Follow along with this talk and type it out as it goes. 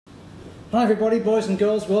Hi everybody, boys and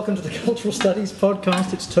girls, welcome to the Cultural Studies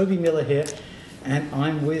podcast. It's Toby Miller here, and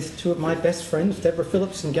I'm with two of my best friends, Deborah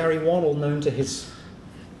Phillips and Garry Whannel, known to his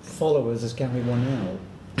followers as Garry Whannel,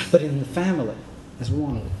 but in the family as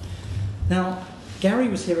Whannel. Now, Garry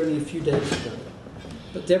was here only a few days ago,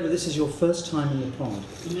 but Deborah, this is your first time in the pod.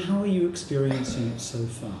 How are you experiencing it so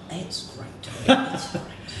far? It's great, Toby. It's great.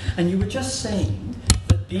 And you were just saying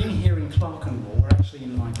that being here in Clerkenwell, or actually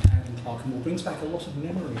in my pad in Clerkenwell, brings back a lot of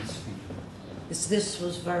memories for you. This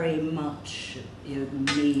was very much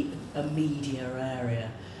a media area.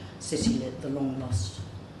 City Lit, the long-lost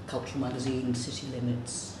cultural magazine, City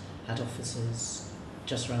Limits, had offices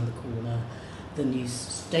just around the corner. The New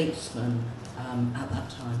Statesman at that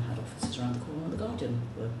time had offices around the corner, and the Guardian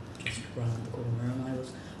were just around the corner, and I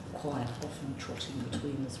was quite often trotting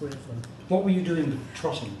between the three of them. What were you doing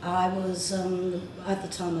trotting? I was, at the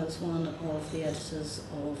time I was one of the editors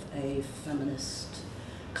of a feminist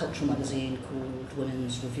cultural magazine called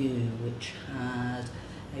Women's Review, which had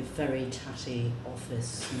a very tatty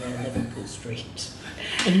office near Liverpool Street.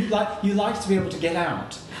 And you liked to be able to get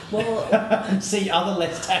out? Well, see other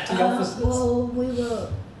less tatty offices? Well, we were,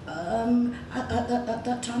 at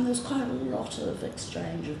that time there was quite a lot of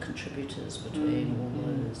exchange of contributors between all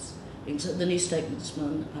those. The New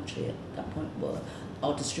Statesman actually at that point were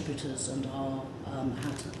our distributors and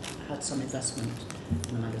had some investment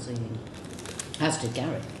in the magazine. As did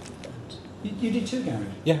Garry. You did too, Garry?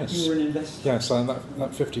 Yes. You were an investor? Yes, and that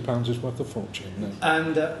 £50 is worth a fortune. No?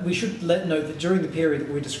 And we should note that during the period that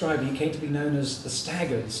we're describing, it came to be known as the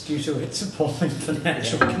Staggers due to its appalling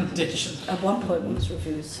financial condition. At one point, Women's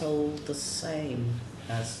Review sold the same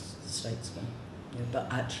as the Statesman.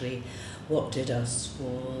 But actually, what did us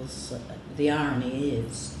was, the irony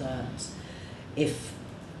is that if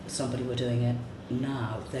somebody were doing it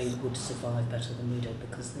now, they would survive better than we did,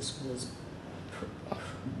 because this was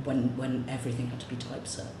when everything had to be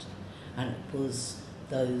typeset, and it was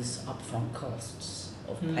those upfront costs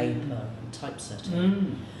of paper and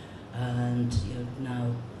typesetting, and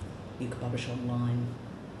now you can publish online.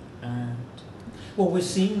 And well, we're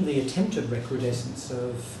seeing the attempted recrudescence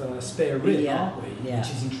of Spare Rib, aren't we? Yeah. Which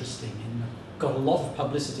is interesting and got a lot of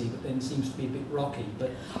publicity, but then seems to be a bit rocky.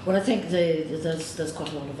 But well, I think there's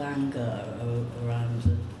quite a lot of anger around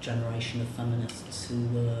the generation of feminists who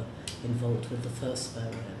were involved with the first Spare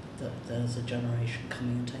Rib, that there's a generation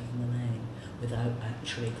coming and taking the name without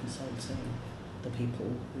actually consulting the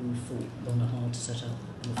people who fought long and hard to set up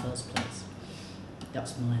in the first place.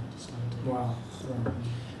 That's my understanding. Wow. Right.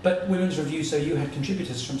 But Women's Review, so you had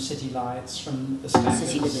contributors from City Lights, from the Staggers,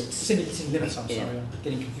 City Limits. City Limits, I'm sorry, I'm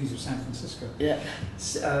getting confused with San Francisco. Yeah.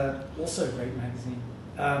 Also a great magazine,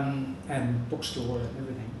 and bookstore and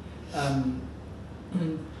everything.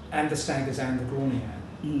 And the Staggers and the Graniad,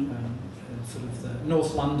 sort of the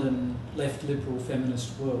North London left liberal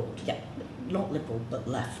feminist world. Yeah, not liberal, but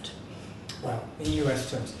left. Well, in US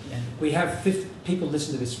terms. Yeah. We have people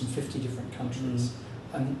listen to this from 50 different countries,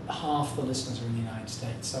 and half the listeners are in the United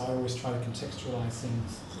States, so I always try to contextualise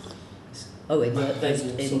things. Oh, in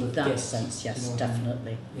sort that of sense, yes, you know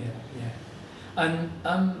definitely. Yeah.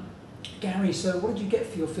 And Garry, so what did you get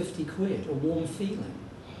for your 50 quid? A warm feeling?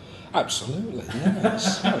 Absolutely,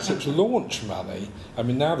 yes. Yes, it's launch money. I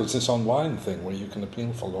mean, now there's this online thing where you can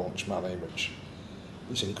appeal for launch money, which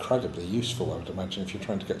is incredibly useful, I would imagine, if you're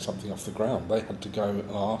trying to get something off the ground. They had to go and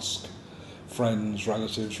ask friends,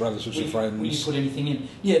 relatives of friends. Will you put anything in?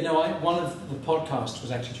 Yeah, no, one of the podcasts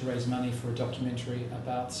was actually to raise money for a documentary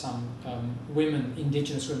about some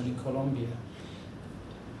indigenous women in Colombia,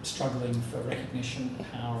 struggling for recognition,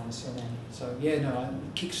 power and so on. So,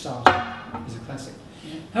 Kickstarter is a classic.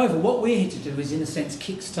 Yeah. However, what we're here to do is, in a sense,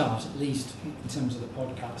 kickstart, at least in terms of the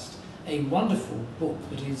podcast, a wonderful book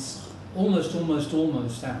that is almost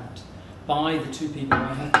out by the two people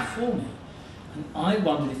I had before me. And I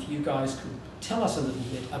wondered if you guys could tell us a little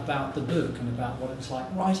bit about the book and about what it was like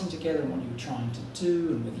writing together and what you were trying to do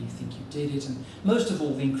and whether you think you did it, and most of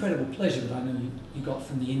all, the incredible pleasure that I know you got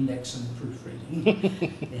from the index and the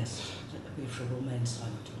proofreading. Yes, we shall remain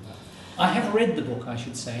silent on that. I have read the book, I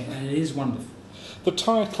should say, and it is wonderful. The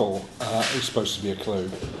title is supposed to be a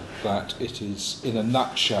clue that it is, in a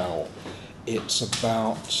nutshell, it's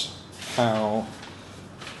about how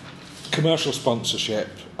commercial sponsorship,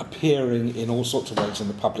 appearing in all sorts of ways in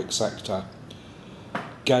the public sector,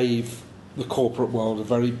 gave the corporate world a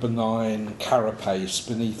very benign carapace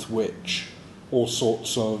beneath which all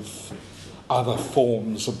sorts of other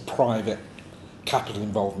forms of private capital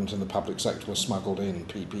involvement in the public sector was smuggled in,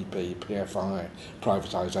 PPP, PFI,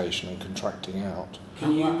 privatisation and contracting out.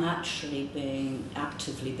 And were actually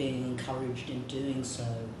actively being encouraged in doing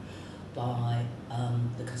so by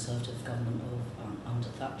the Conservative government of under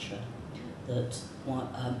Thatcher.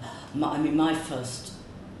 My first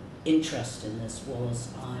interest in this was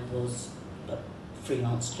I was a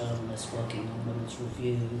freelance journalist working on Women's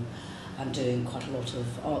Review and doing quite a lot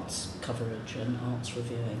of arts coverage and arts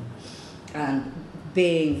reviewing, and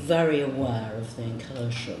being very aware of the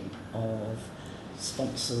incursion of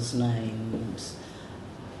sponsors' names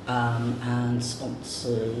and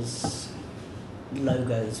sponsors'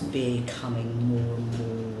 logos becoming more and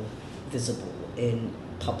more visible in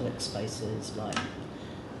public spaces like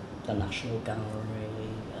the National Gallery,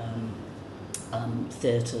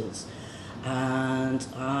 theatres. And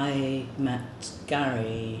I met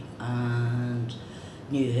Garry and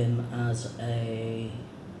knew him as a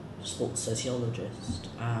sports sociologist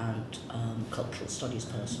and cultural studies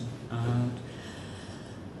person, and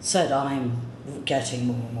said, I'm getting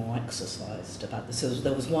more and more exercised about this.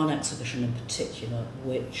 There was one exhibition in particular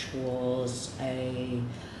which was an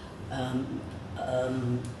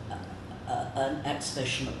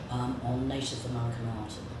exhibition on Native American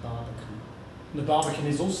art at the Barbican. The Barbican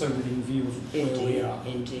is also within view of where we are.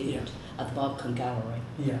 Indeed, Yeah. at the Barbican Gallery.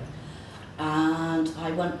 Yeah. And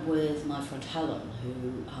I went with my friend Helen,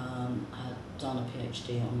 who had done a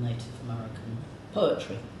PhD on Native American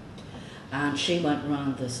poetry. And she went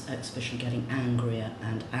around this exhibition getting angrier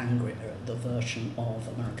and angrier at the version of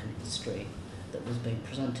American history that was being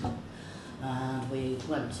presented. And we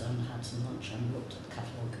went and had some lunch and looked at the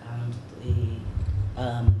catalogue, and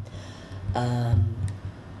the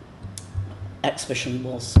exhibition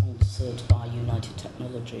was sponsored by United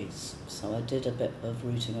Technologies. So I did a bit of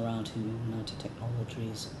rooting around who United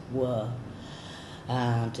Technologies were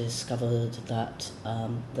and discovered that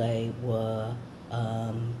they were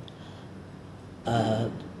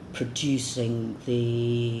producing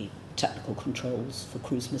the technical controls for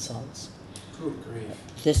cruise missiles. Good grief.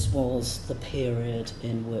 This was the period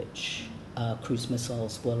in which cruise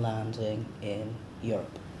missiles were landing in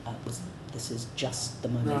Europe. This is just the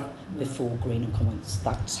moment before Greenham Commons.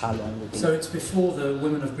 That's how long we've been. So it's before the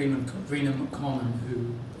women of Greenham Common,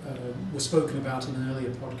 who were spoken about in an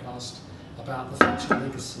earlier podcast about the Thatcher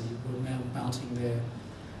legacy, were now mounting their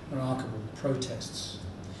remarkable protests.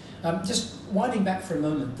 Just winding back for a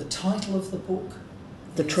moment, the title of the book?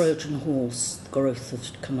 The Trojan Horse, the Growth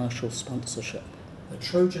of Commercial Sponsorship. The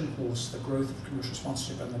Trojan Horse, the Growth of Commercial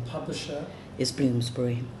Sponsorship, and the publisher? Is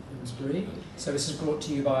Bloomsbury. Bloomsbury. So this is brought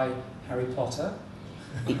to you by Harry Potter.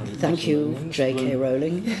 Thank you, J.K.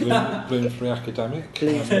 Rowling. Bloomsbury Academic.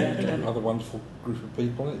 Bloomsbury Academic. Another wonderful group of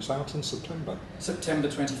people, and it's out in September. September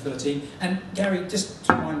 2013. And Garry, just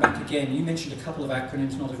to wind back again, you mentioned a couple of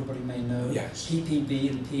acronyms not everybody may know. Yes. PPB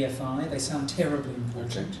and PFI. They sound terribly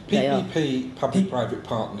important. PPP, Public-Private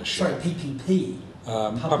Partnership. Sorry, PPP.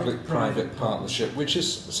 Public-Private Partnership, which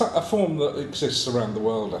is a form that exists around the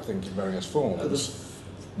world, I think, in various forms.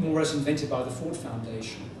 More or less invented by the Ford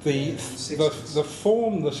Foundation. The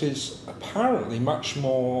form that is apparently much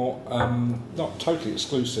more, not totally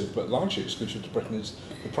exclusive, but largely exclusive to Britain, is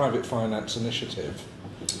the Private Finance Initiative.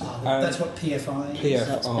 That's what PFI is.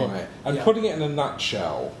 PFI. And putting it in a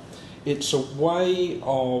nutshell, it's a way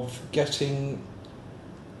of getting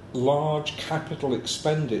large capital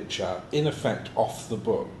expenditure, in effect, off the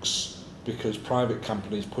books, because private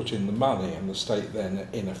companies put in the money and the state then,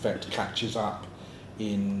 in effect, catches up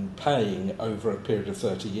in paying over a period of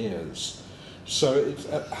 30 years. So it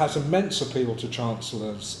has immense appeal to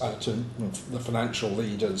chancellors, to the financial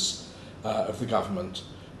leaders of the government,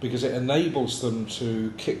 because it enables them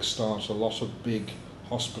to kickstart a lot of big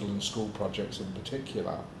hospital and school projects in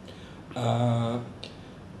particular.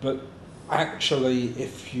 But actually,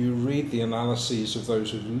 if you read the analyses of those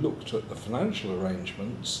who've looked at the financial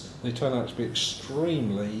arrangements, they turn out to be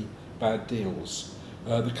extremely bad deals.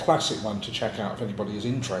 The classic one to check out if anybody is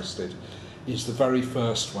interested is the very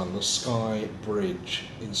first one, the Skye Bridge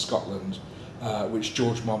in Scotland, which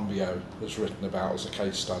George Monbiot has written about as a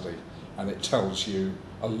case study, and it tells you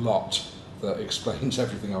a lot that explains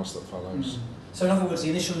everything else that follows. So in other words, the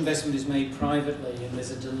initial investment is made privately, and there's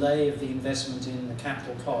a delay of the investment in the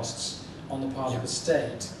capital costs on the part of the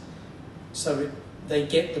state. So they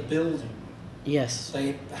get the building. Yes.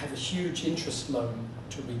 They have a huge interest loan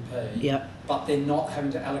to repay, but they're not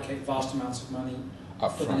having to allocate vast amounts of money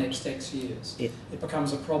up for front. the next X years. It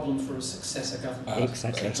becomes a problem for a successor government.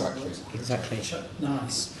 Exactly.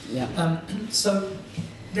 Nice. Yeah. So,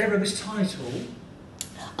 Deborah, this title.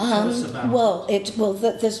 Tell us about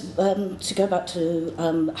there's to go back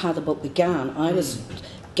to how the book began. I was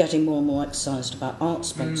getting more and more exercised about art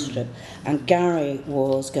sponsorship, and Garry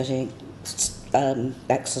was getting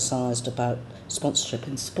exercised about sponsorship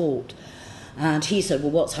in sport. And he said,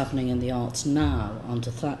 well, what's happening in the arts now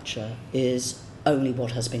under Thatcher is only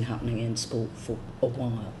what has been happening in sport for a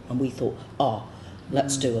while. And we thought,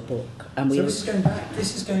 let's do a book. And so this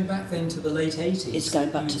is going back then to the late 80s. It's going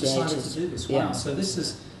back to the 80s. You decided to do this. Wow. Yeah. So this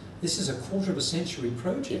is a quarter of a century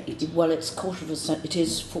project. Well, it's it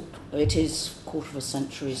is quarter of a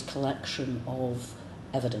century's collection of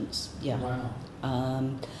evidence. Yeah. Wow.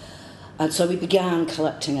 And so we began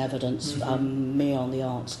collecting evidence, me on the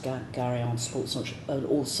arts, Garry on sports, and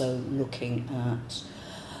also looking at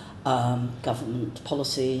government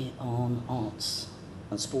policy on arts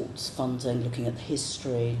and sports funding, looking at the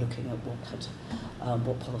history, looking at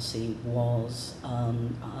what policy was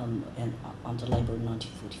under Labour in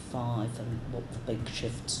 1945 and what the big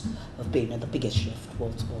shifts have been, and the biggest shift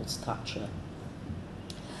was Thatcher.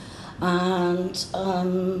 And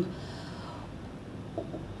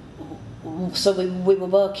so we were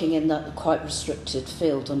working in that quite restricted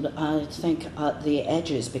field, and I think at the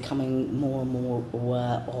edges becoming more and more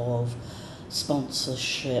aware of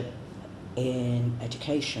sponsorship in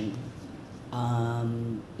education,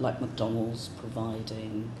 like McDonald's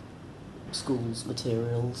providing schools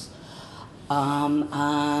materials, and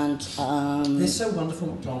they're so wonderful,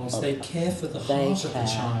 McDonald's. They care for the heart of the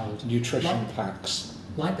child. Nutrition packs,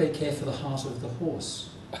 like they care for the heart of the horse.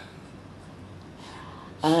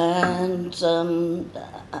 And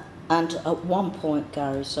at one point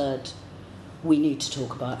Garry said, we need to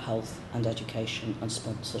talk about health and education and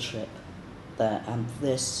sponsorship there, and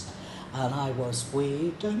I was,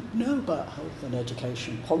 we don't know about health and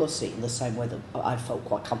education policy in the same way that I felt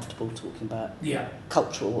quite comfortable talking about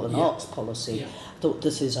cultural and arts policy. Yeah. Thought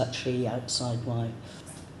this is actually outside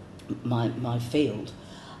my field.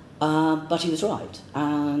 But he was right,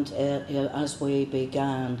 and as we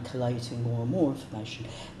began collating more and more information,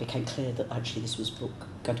 it became clear that actually this was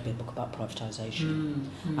going to be a book about privatisation.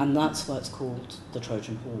 And that's why it's called The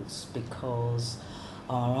Trojan Horse, because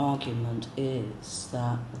our argument is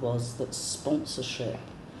that sponsorship,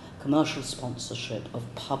 commercial sponsorship of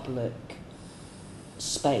public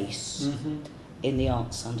space in the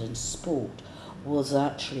arts and in sport was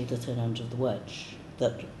actually the thin end of the wedge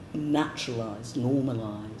that naturalised,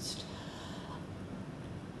 normalised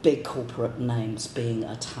big corporate names being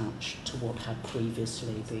attached to what had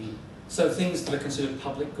previously been. So things that are considered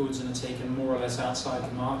public goods and are taken more or less outside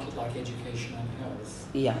the market, like education and health,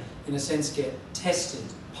 in a sense get tested,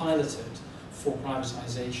 piloted for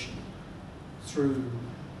privatisation through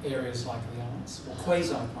areas like the arts, or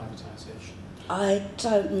quasi-privatisation. I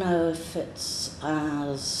don't know if it's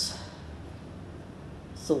as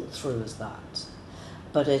thought through as that.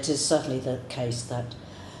 But it is certainly the case that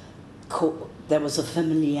there was a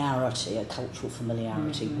familiarity, a cultural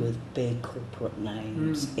familiarity with big corporate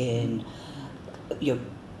names in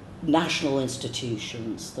national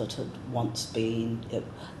institutions that had once been...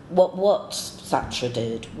 What Thatcher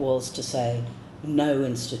did was to say no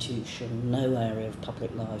institution, no area of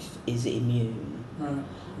public life is immune.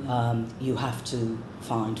 You have to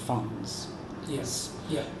find funds. Yes.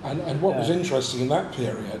 Yeah. And what was interesting in that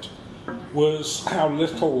period was how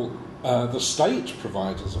little the state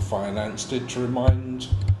providers of finance did to remind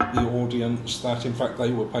the audience that in fact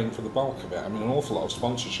they were paying for the bulk of it. I mean, an awful lot of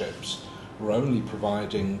sponsorships were only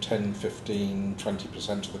providing 10, 15, 20%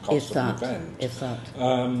 of the cost of an event. If that.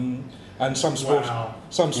 And some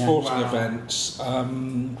sporting events,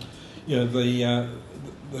 the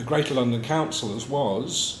Greater London Council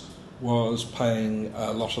was paying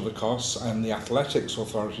a lot of the costs, and the athletics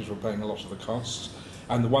authorities were paying a lot of the costs.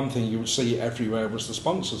 And the one thing you would see everywhere was the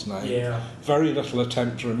sponsor's name. Yeah. Very little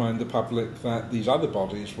attempt to remind the public that these other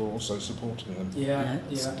bodies were also supporting them.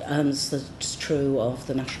 And it's true of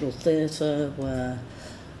the National Theatre, where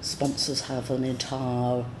sponsors have an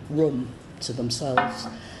entire room to themselves.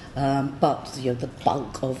 But the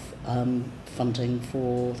bulk of funding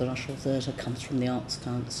for the National Theatre comes from the Arts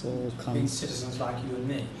Council. Being citizens like you and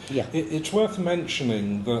me. Yeah. It's worth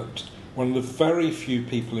mentioning that one of the very few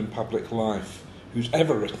people in public life who's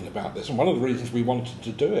ever written about this, and one of the reasons we wanted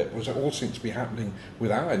to do it was it all seemed to be happening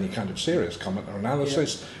without any kind of serious comment or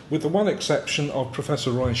analysis, with the one exception of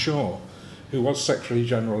Professor Roy Shaw, who was Secretary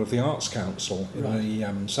General of the Arts Council in the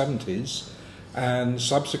 70s, and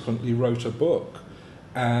subsequently wrote a book,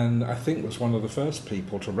 and I think was one of the first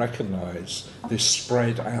people to recognise this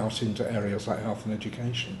spread out into areas like health and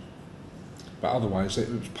education. But otherwise it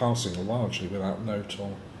was passing largely without note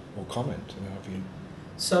or comment, in our view.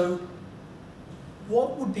 So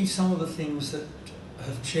what would be some of the things that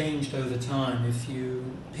have changed over time if you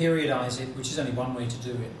periodise it, which is only one way to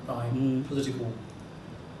do it, by political,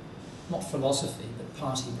 not philosophy, but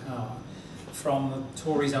party power, from the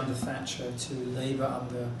Tories under Thatcher to Labour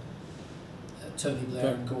under Tony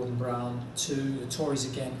Blair and Gordon Brown, to the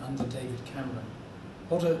Tories again under David Cameron.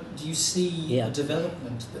 Do you see a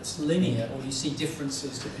development that's linear, or do you see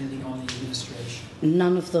differences depending on the administration?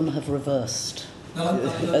 None of them have reversed. None of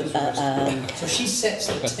them have reversed. So she sets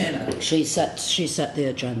the tenor. She set the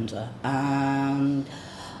agenda, and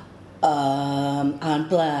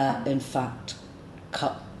Blair, in fact,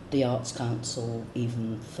 cut the Arts Council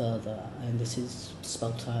even further, and this is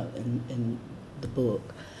spelt out in the book.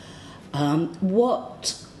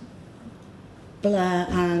 What Blair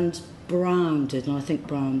and Brown did, and I think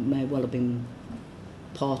Brown may well have been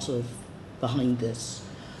behind this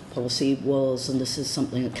policy, was, and this is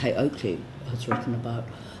something that Kate Oakley has written about,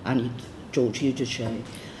 and George Eudyche.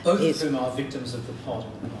 Both of whom are victims of the pod.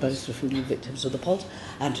 Both of whom are victims of the pod,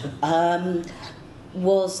 and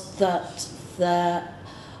was that there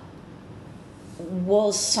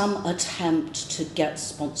was some attempt to get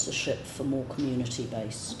sponsorship for more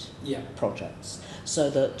community-based projects, so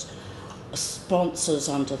that sponsors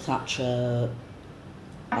under Thatcher,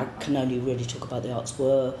 I can only really talk about the arts,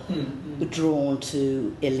 were drawn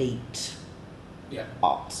to elite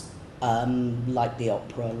arts, like the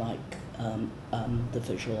opera, like the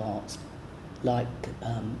visual arts, like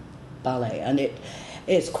ballet. And it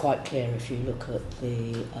is quite clear if you look at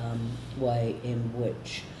the way in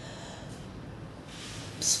which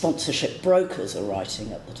sponsorship brokers are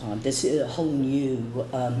writing at the time. This is a whole new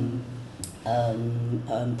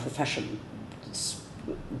profession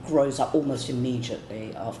grows up almost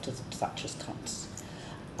immediately after Thatcher's cuts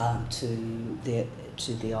to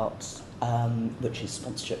the arts, which is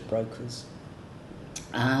sponsorship brokers.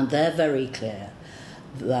 And they're very clear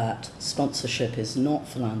that sponsorship is not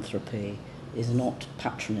philanthropy, is not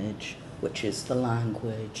patronage, which is the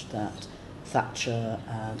language that Thatcher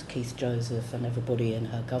and Keith Joseph and everybody in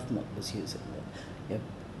her government was using.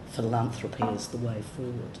 Philanthropy is the way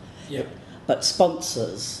forward. Yeah. But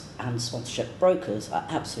sponsors and sponsorship brokers are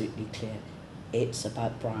absolutely clear. It's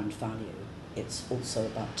about brand value. It's also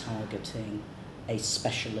about targeting a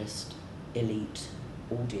specialist, elite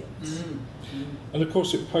audience. And of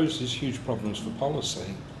course it poses huge problems for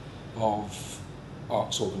policy of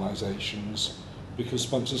arts organisations, because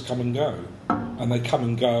sponsors come and go, and they come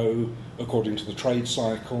and go according to the trade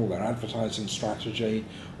cycle, their advertising strategy,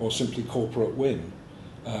 or simply corporate whim.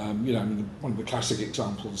 One of the classic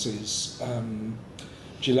examples is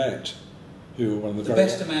Gillette, who are one of the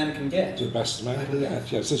best a man can get. The best a man can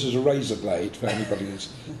get, yes. This is a razor blade, for anybody who's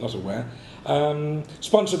not aware.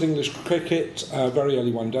 Sponsored English cricket, very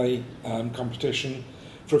early one-day competition,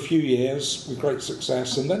 for a few years with great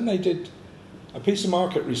success, and then they did a piece of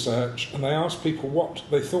market research and they asked people what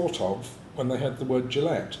they thought of when they heard the word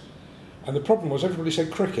Gillette. And the problem was everybody said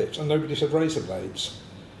cricket and nobody said razor blades.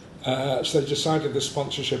 So they decided the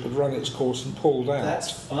sponsorship had run its course and pulled out.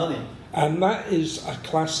 That's funny. And that is a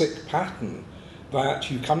classic pattern, that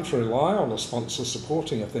you come to rely on a sponsor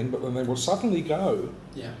supporting a thing, but then they will suddenly go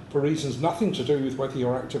for reasons nothing to do with whether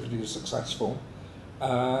your activity is successful.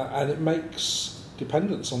 And it makes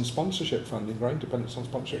dependence on sponsorship funding, growing dependence on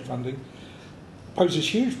sponsorship funding, poses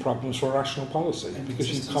huge problems for rational policy,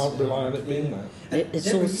 because you can't rely on it being there.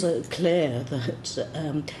 It's also clear that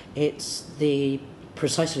it's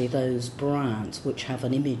precisely those brands which have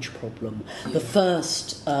an image problem. The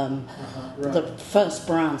first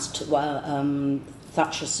brands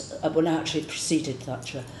Thatcher, actually preceded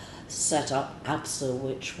Thatcher, set up ABSA,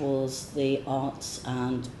 which was the arts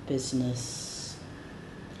and business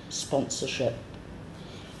sponsorship.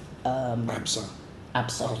 ABSA.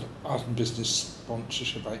 Art and Business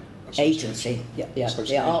Sponsorship Agency. The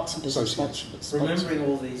Arts and Business Sponsorship. Remembering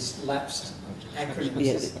all these lapsed acronyms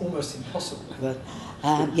is almost impossible. Well,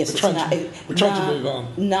 we're trying to move on.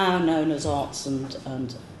 Now known as Arts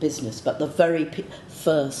and Business, but the very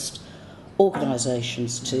first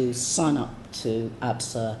organisations to sign up to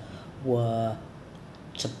ABSA were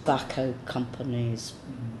tobacco companies,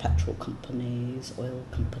 petrol companies, oil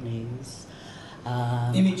companies.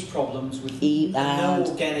 Image problems with no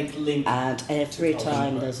organic link. And every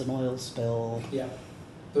time there's an oil spill,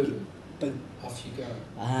 boom, off you go.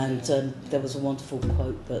 And there was a wonderful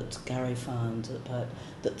quote that Garry found about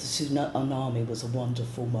that the tsunami was a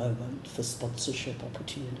wonderful moment for sponsorship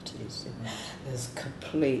opportunities. There's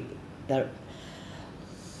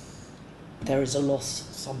there is a loss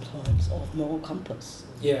sometimes of moral compass.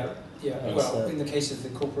 Well, in the case of the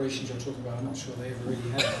corporations you're talking about, I'm not sure they ever really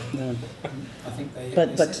have. No. I think they.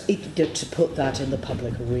 But to put that in the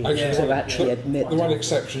public arena, to actually admit. The one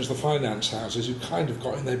exception is the finance houses, who kind of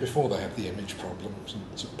got in there before they had the image problems.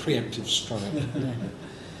 It's a preemptive strike.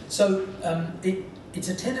 So it's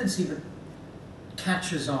a tendency that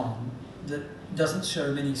catches on, that doesn't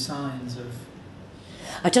show many signs of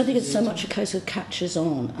I don't think it's so much a case of catches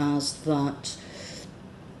on as that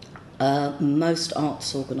most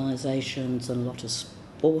arts organisations and a lot of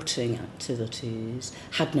sporting activities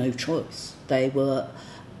had no choice. They were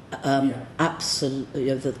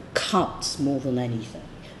absolutely, the cuts more than anything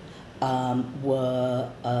were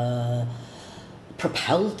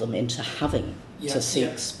propelled them into having to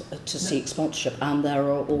seek sponsorship, and there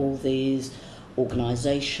are all these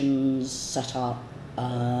organisations set up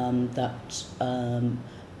that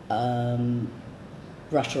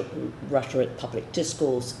rhetoric, public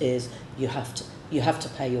discourse is you have to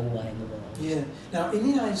pay your way in the world. Yeah. Now, in the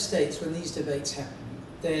United States, when these debates happen,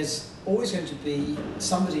 there's always going to be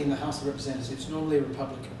somebody in the House of Representatives, normally a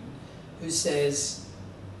Republican, who says,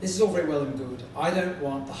 this is all very well and good. I don't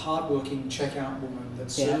want the hard-working checkout woman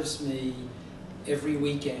that serves me every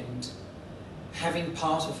weekend having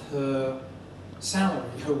part of her salary,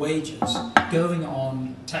 her wages, going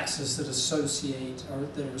on taxes that are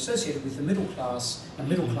associated with the middle class and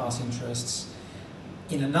middle class interests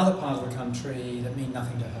in another part of the country that mean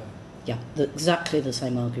nothing to her. Yeah, exactly the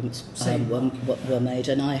same arguments were made,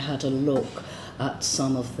 and I had a look at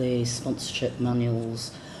some of the sponsorship manuals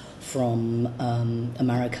from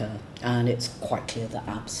America, and it's quite clear that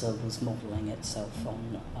ABSA was modelling itself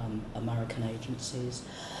on American agencies.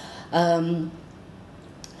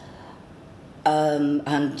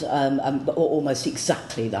 Almost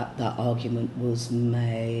exactly that argument was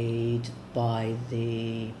made by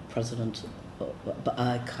the president, but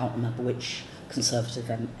I can't remember which Conservative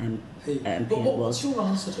MP it was. What's your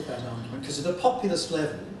answer to that argument? Because at a populist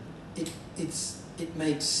level, it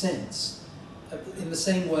makes sense. In the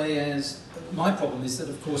same way as my problem is that,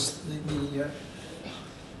 of course,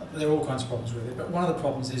 there are all kinds of problems with it, but one of the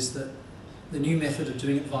problems is that the new method of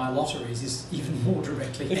doing it via lotteries is even more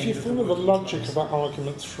directly aimed at the working class. If you follow the logic of that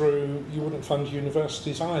argument through, you wouldn't fund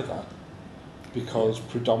universities either, because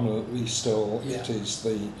predominantly still it is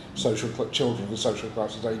the children of the social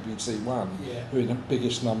classes ABC1 who in the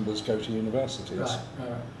biggest numbers go to universities.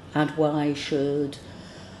 Right. And why should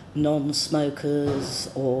non-smokers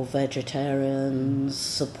or vegetarians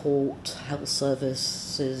support health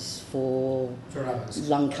services for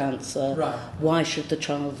lung cancer? Right. Why should the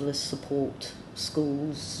childless support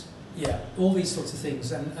schools? Yeah, all these sorts of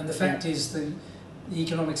things. And the fact is the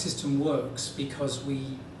economic system works because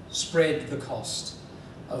we spread the cost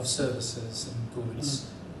of services and goods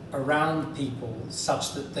around people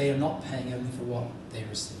such that they are not paying only for what they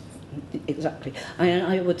receive. Exactly.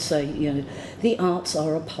 I would say, the arts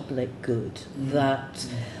are a public good that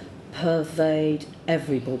pervade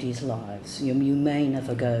everybody's lives. You may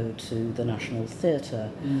never go to the National Theatre,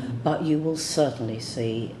 but you will certainly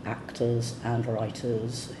see actors and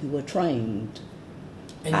writers who were trained.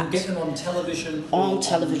 And you get them on television?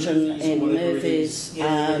 In movies.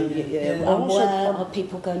 And where are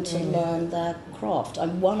people going to learn their craft?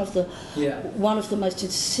 And one of the most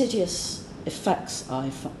insidious effects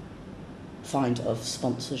I find of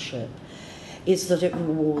sponsorship is that it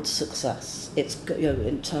rewards success. It's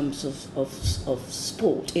in terms of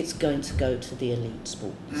sport, it's going to go to the elite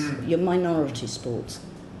sports, your minority sports,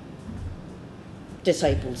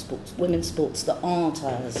 disabled sports, women's sports that aren't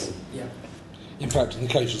as. Yeah. In fact, in the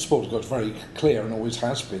case of sport, it's got very clear and always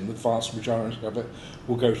has been the vast majority of it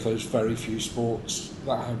will go to those very few sports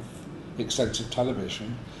that have extensive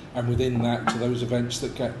television, and within that to those events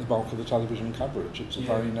that get the bulk of the television coverage. It's a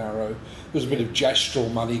very narrow. There's a bit of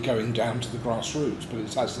gestural money going down to the grassroots, but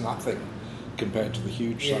that's nothing compared to the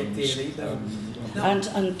huge sums.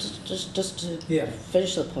 And just to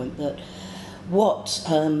finish the point that what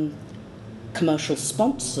commercial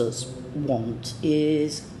sponsors want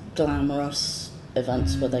is glamorous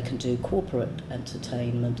events where they can do corporate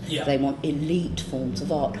entertainment. They want elite forms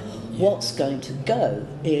of art. What's going to go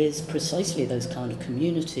is precisely those kind of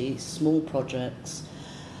communities, small projects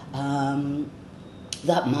that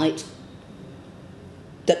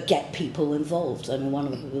get people involved. And one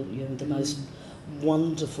of the most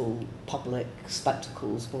wonderful public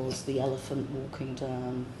spectacles was the elephant walking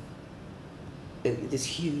down this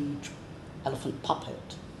huge elephant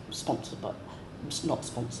puppet, not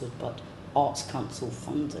sponsored, but Arts Council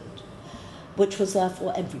funded, which was there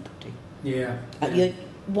for everybody.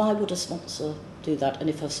 Why would a sponsor do that? And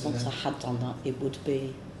if a sponsor had done that, it would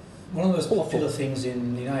be one of the most popular things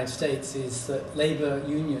in the United States is that labour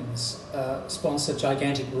unions sponsor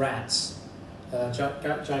gigantic rats,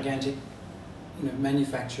 gigantic,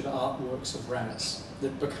 manufactured artworks of rats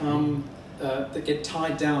that become that get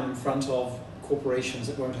tied down in front of corporations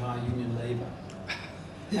that won't hire union labour.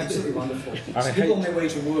 Absolutely wonderful. I So hate- people on their way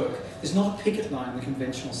to work, there's not a picket line in the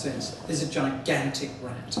conventional sense. There's a gigantic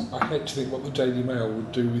rat. I hate to think what the Daily Mail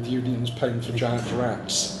would do with unions paying for giant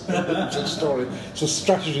rats. It's a story. It's a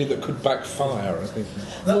strategy that could backfire, I think.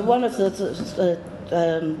 Well, one of the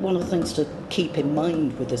things to keep in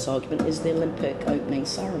mind with this argument is the Olympic opening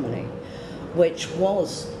ceremony, which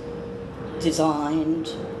was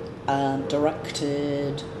designed and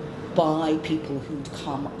directed by people who'd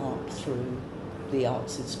come up through the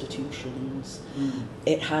arts institutions.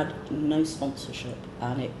 It had no sponsorship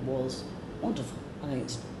and it was wonderful. I think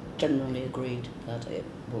it's generally agreed that it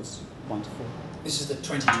was wonderful. This is the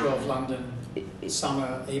 2012 London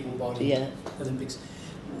Summer Able-Bodied Olympics.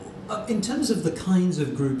 In terms of the kinds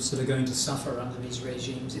of groups that are going to suffer under these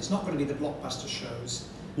regimes, it's not going to be the blockbuster shows.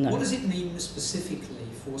 No. What does it mean specifically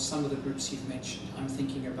for some of the groups you've mentioned? I'm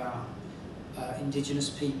thinking about Indigenous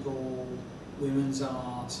people, women's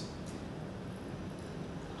art,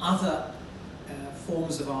 other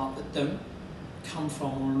forms of art that don't come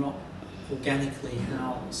from or are not organically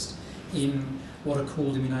housed in what are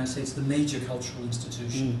called in the United States the major cultural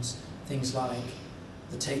institutions. Things like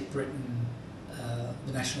the Tate Britain,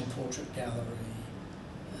 the National Portrait Gallery.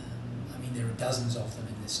 I mean, there are dozens of them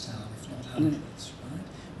in this town, if not hundreds, right?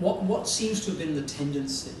 What seems to have been the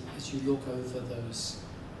tendency as you look over those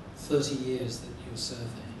 30 years that you're surveying?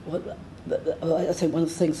 Well, I think one of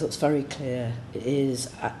the things that's very clear is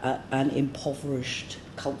an impoverished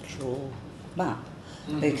cultural map,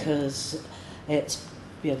 because it's,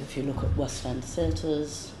 if you look at West End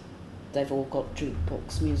theatres, they've all got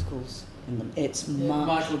jukebox musicals in them. It's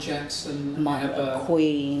Michael Jackson,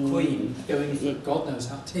 Queen going for God knows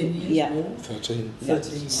how, 10 years more? 13.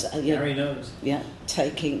 13, Garry knows. Yeah,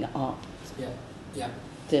 taking up Yeah.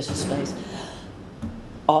 theatre space.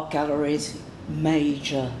 Art galleries,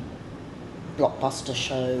 major blockbuster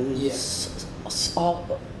shows, are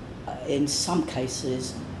in some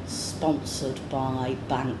cases sponsored by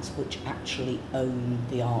banks which actually own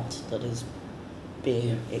the art that is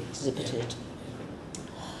being exhibited.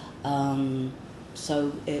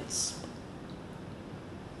 So it's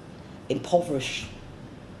impoverished,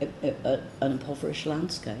 an impoverished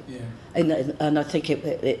landscape. And I think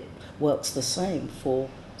it works the same for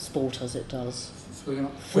sport as it does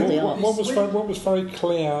for the arts. What was very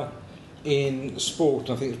clear in sport,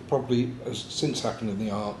 and I think it probably has since happened in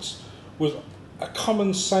the arts, was a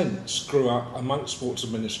common sense grew up amongst sports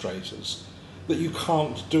administrators that you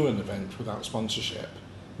can't do an event without sponsorship.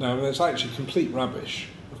 Now, it's actually complete rubbish.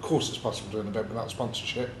 Of course it's possible to do an event without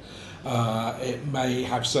sponsorship. It may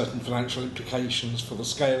have certain financial implications for the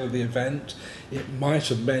scale of the event. It might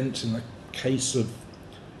have meant, in the case of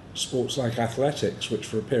sports like athletics, which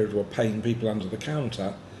for a period were paying people under the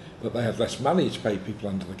counter, that they had less money to pay people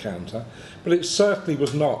under the counter. But it certainly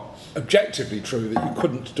was not objectively true that you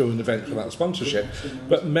couldn't do an event without sponsorship.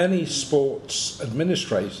 But many sports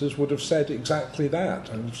administrators would have said exactly that,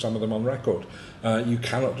 and some of them on record. You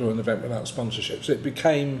cannot do an event without sponsorship. So it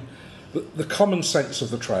became the common sense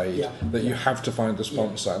of the trade that you have to find a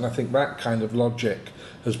sponsor. And I think that kind of logic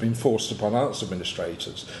has been forced upon arts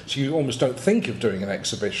administrators. So you almost don't think of doing an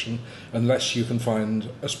exhibition unless you can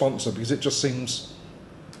find a sponsor, because it just seems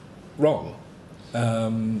wrong.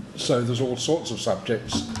 So there's all sorts of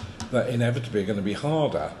subjects that inevitably are going to be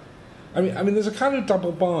harder. I mean, there's a kind of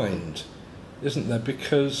double bind, isn't there?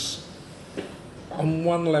 Because on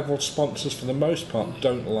one level, sponsors, for the most part,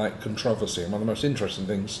 don't like controversy. And one of the most interesting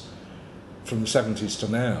things from the 70s to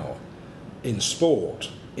now in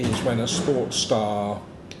sport is when a sports star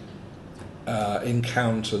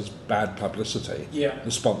encounters bad publicity,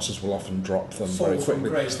 the sponsors will often drop them very quickly.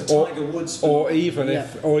 The Tiger Woods or even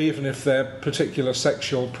if their particular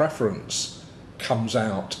sexual preference comes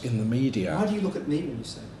out in the media. Why do you look at me when you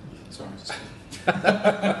say? Sorry.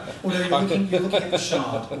 Or you're looking at the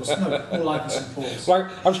Shard, or like St Paul's. Well,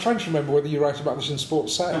 I was trying to remember whether you write about this in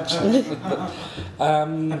Sports Sex.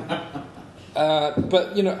 But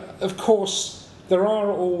of course, there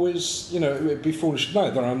are always, it'd be foolish to know,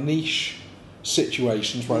 there are niche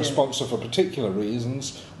situations where a sponsor, for particular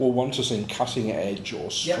reasons, will want us in cutting edge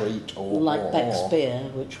or street or like Beck's Beer,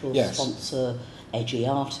 which will sponsor edgy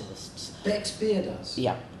artists. Beck's Beer does.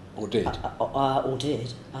 Yeah. Or did.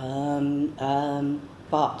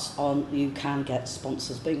 But you can get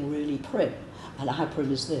sponsors being really prim. And how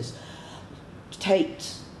prim is this?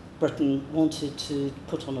 Tate Britain wanted to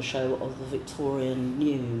put on a show of the Victorian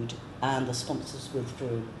nude, and the sponsors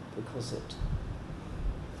withdrew because it...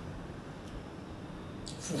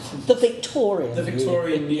 The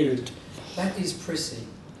Victorian nude. That is prissy.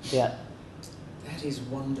 Yeah. That is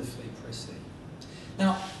wonderfully prissy.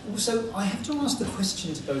 Now, So I have to ask the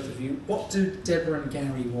question to both of you, what do Deborah and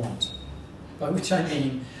Garry want? By which I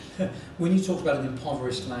mean, when you talk about an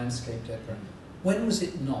impoverished landscape, Deborah, when was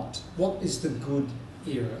it not? What is the good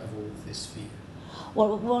era of all of this for you?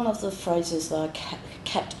 Well, one of the phrases that I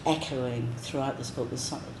kept echoing throughout this book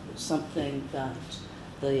was something that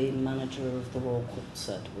the manager of the Royal Court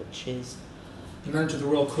said, which is... The manager of the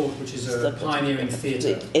Royal Court, which is a pioneering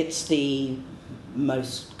theatre. It's the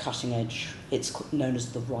most cutting edge, it's known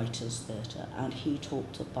as the Writers' Theatre, and he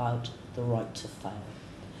talked about the right to fail.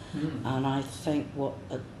 And I think what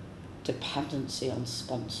a dependency on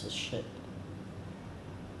sponsorship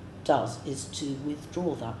does is to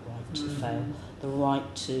withdraw that right to fail, the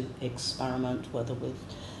right to experiment, whether with,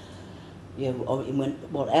 you know, or in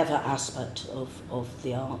whatever aspect of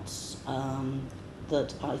the arts,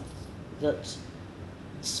 that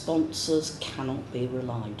sponsors cannot be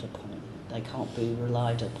relied upon. They can't be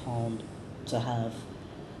relied upon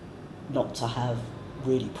not to have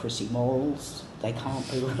really pretty morals. They can't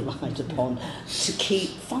be relied upon to keep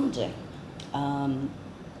funding.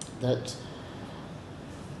 That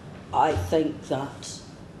I think that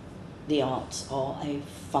the arts are a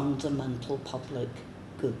fundamental public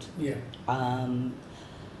good. Yeah. And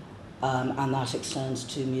that extends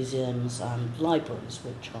to museums and libraries,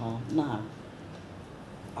 which are now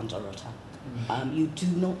under attack. You do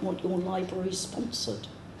not want your library sponsored.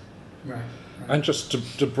 Right. And just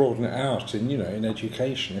to broaden it out in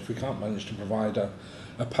education, if we can't manage to provide a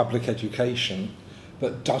public education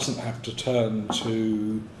that doesn't have to turn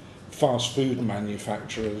to fast food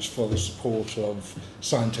manufacturers for the support of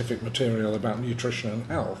scientific material about nutrition and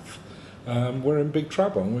health, we're in big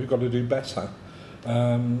trouble and we've got to do better.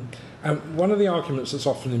 And one of the arguments that's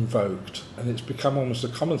often invoked, and it's become almost a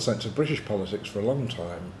common sense of British politics for a long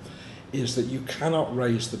time, is that you cannot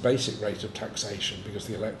raise the basic rate of taxation because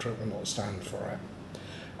the electorate will not stand for it.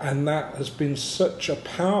 And that has been such a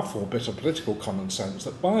powerful bit of political common sense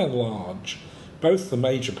that by and large, both the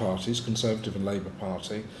major parties, Conservative and Labour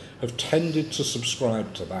Party, have tended to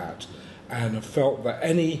subscribe to that and have felt that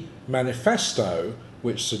any manifesto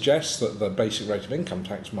which suggests that the basic rate of income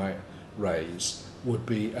tax might raise would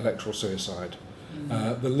be electoral suicide.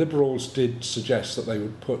 The Liberals did suggest that they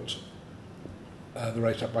would put the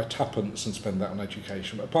rate up by twopence and spend that on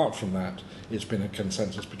education. But apart from that, it's been a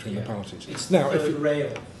consensus between the parties. It's now,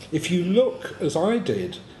 if you look, as I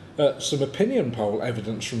did, at some opinion poll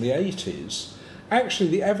evidence from the 80s, actually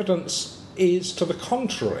the evidence is to the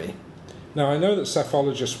contrary. Now, I know that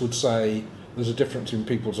psephologists would say there's a difference in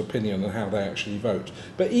people's opinion and how they actually vote.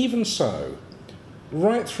 But even so,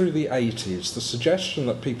 right through the 80s, the suggestion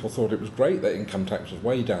that people thought it was great that income tax was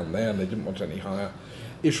way down there and they didn't want any higher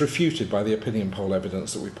is refuted by the opinion poll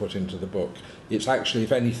evidence that we put into the book. It's actually,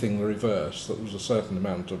 if anything, the reverse, that there was a certain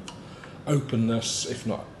amount of openness, if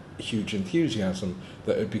not huge enthusiasm,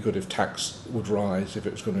 that it would be good if tax would rise if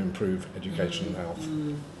it was going to improve education and health.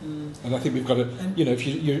 And I think we've got to, if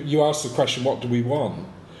you ask the question, what do we want?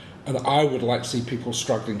 And I would like to see people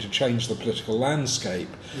struggling to change the political landscape.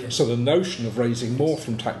 Yes. So the notion of raising more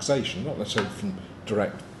from taxation, not necessarily from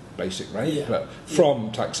direct basic rate, but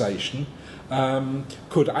from taxation,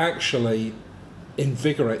 could actually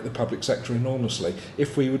invigorate the public sector enormously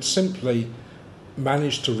if we would simply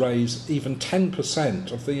manage to raise even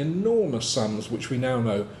 10% of the enormous sums which we now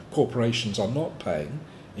know corporations are not paying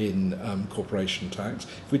in corporation tax.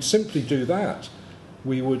 If we'd simply do that,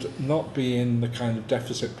 we would not be in the kind of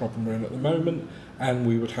deficit problem we're in at the moment, and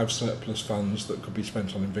we would have surplus funds that could be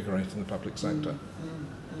spent on invigorating the public sector.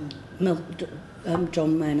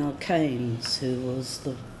 John Maynard Keynes, who was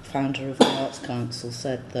the founder of the Arts Council,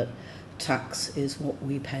 said that tax is what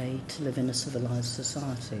we pay to live in a civilised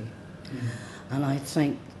society. And I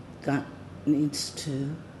think that needs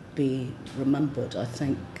to be remembered. I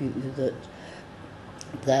think that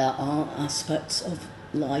there are aspects of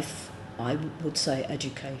life, I would say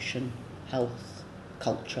education, health,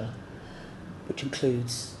 culture, which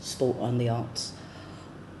includes sport and the arts,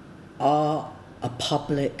 are a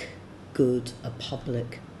public good, a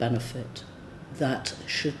public benefit that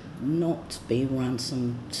should not be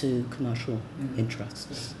ransomed to commercial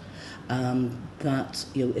interests. That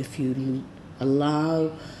if you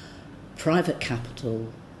allow private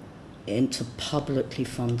capital into publicly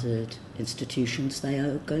funded institutions, they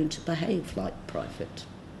are going to behave like private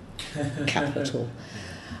capital.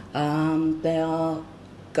 They are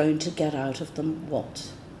going to get out of them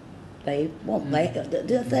what they want.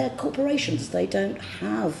 They're corporations. They don't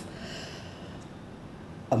have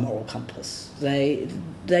a moral compass. Their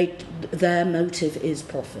motive is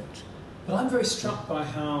profit. But I'm very struck by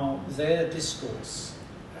how their discourse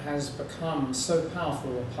has become so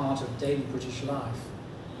powerful a part of daily British life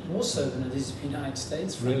more so than it is in the United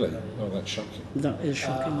States. Frankly. Really? Oh, that's shocking. That is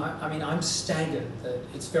shocking. I mean, I'm staggered that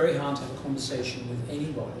it's very hard to have a conversation with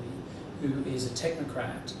anybody who is a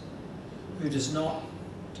technocrat, who does not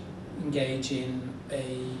engage in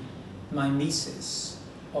a mimesis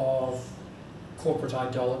of corporate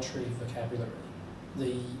idolatry vocabulary,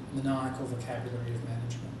 the maniacal vocabulary of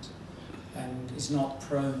management, and is not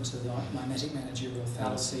prone to the mimetic managerial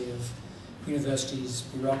fallacy of universities,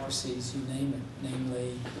 bureaucracies, you name it,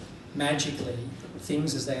 namely, magically,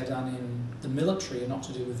 things as they are done in the military are not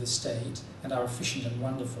to do with the state and are efficient and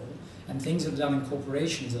wonderful, and things that are done in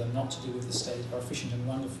corporations that are not to do with the state are efficient and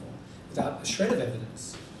wonderful, without a shred of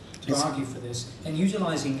evidence to argue for this, and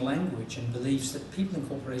utilising language and beliefs that people in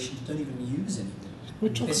corporations don't even use anymore.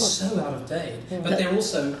 They're so out of date, but they're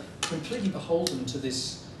also completely beholden to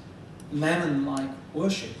this mammon-like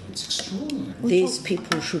worship. It's extraordinary. These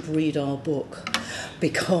people should read our book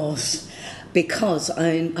because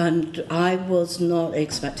I was not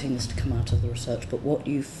expecting this to come out of the research, but what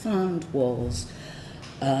you found was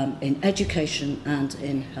in education and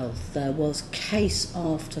in health there was case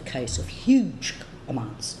after case of huge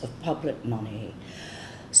amounts of public money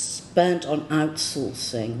spent on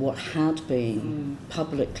outsourcing what had been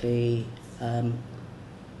publicly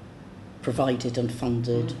provided and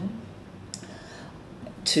funded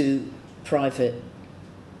to private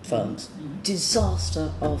firms.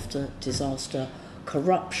 Disaster after disaster,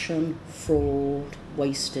 corruption, fraud,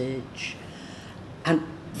 wastage, and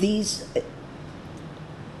this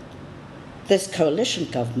coalition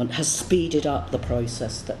government has speeded up the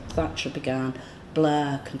process that Thatcher began,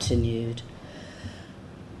 Blair continued,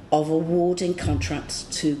 of awarding contracts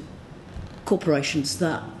to corporations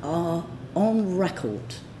that are on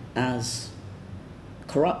record as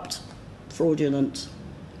corrupt, fraudulent,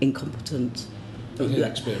 incompetent,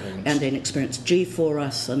 and inexperienced.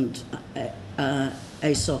 G4S and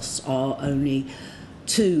ASOS are only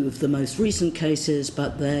two of the most recent cases,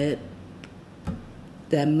 but their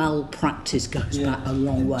malpractice goes back a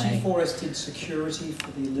long way. G4S did security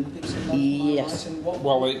for the Olympics in London, yes.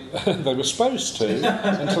 Well, they were supposed to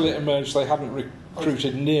until it emerged they hadn't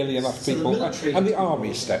recruited nearly enough people, and the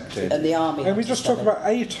army stepped in. And we just talk about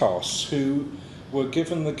ATOS, who were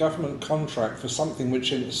given the government contract for something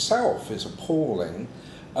which in itself is appalling,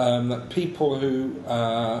 that people who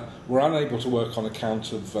were unable to work on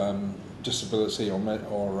account of disability or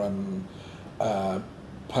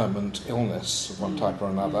permanent illness of one type or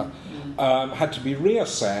another, had to be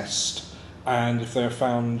reassessed, and if they were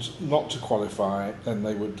found not to qualify, then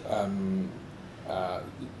they would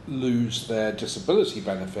lose their disability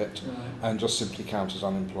benefit and just simply count as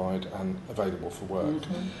unemployed and available for work.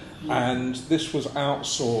 And this was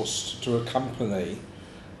outsourced to a company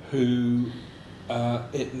who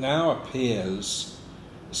it now appears,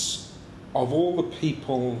 of all the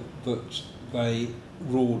people that they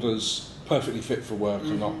ruled as perfectly fit for work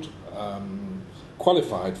and not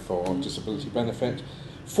qualified for disability benefit,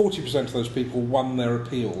 40% of those people won their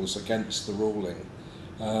appeals against the ruling.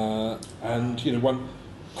 And one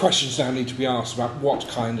questions now need to be asked about what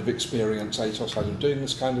kind of experience ATOS had of doing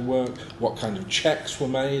this kind of work, what kind of checks were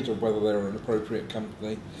made, or whether they were an appropriate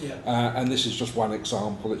company. And this is just one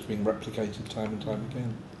example. It's been replicated time and time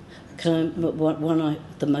again. One of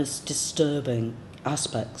the most disturbing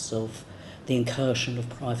aspects of the incursion of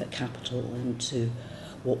private capital into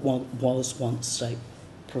what was once state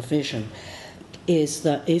provision is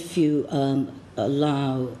that if you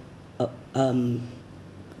allow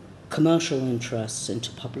commercial interests into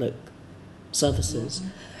public services,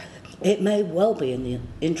 it may well be in the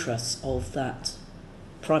interests of that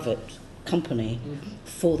private company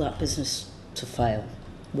for that business to fail,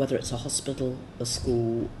 whether it's a hospital, a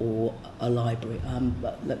school, or a library.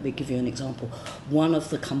 Let me give you an example. One of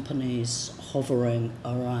the companies hovering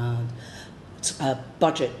around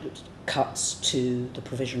budget cuts to the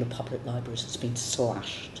provision of public libraries has been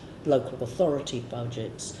slashed. Local authority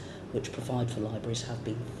budgets, which provide for libraries, have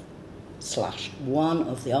been slashed. One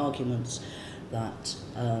of the arguments that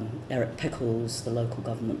Eric Pickles, the local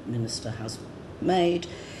government minister, has made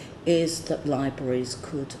is that libraries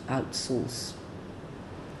could outsource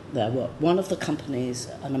their work. One of the companies,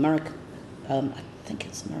 an American, I think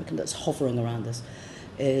it's American, that's hovering around this,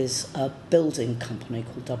 is a building company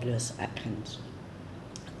called W.S. Atkins,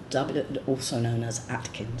 also known as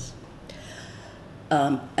Atkins.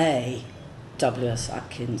 W.S.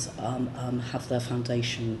 Atkins have their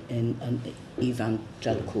foundation in an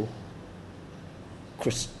evangelical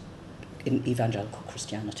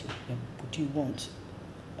Christianity. Would you want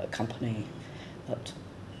a company that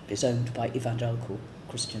is owned by evangelical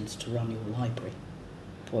Christians to run your library?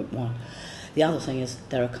 Point one. The other thing is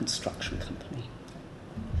they're a construction company.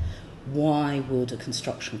 why would a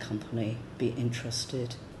construction company be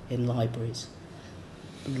interested in libraries?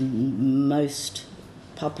 Most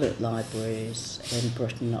public libraries in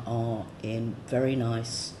Britain are in very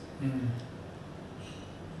nice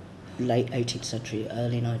late 18th century,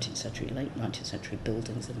 early 19th century, late 19th century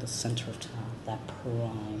buildings in the centre of town. They're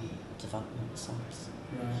prime development sites.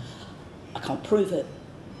 Right. I can't prove it,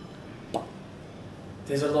 but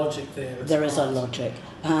There's a logic there. there is a logic.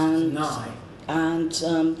 And Deny. And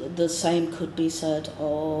the same could be said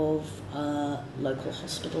of local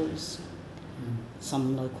hospitals,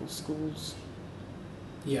 some local schools.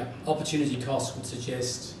 Yeah, opportunity cost would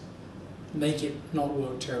suggest make it not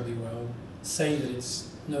work terribly well, say that it's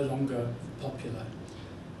no longer popular,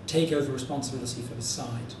 take over responsibility for the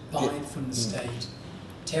site, buy it from the state,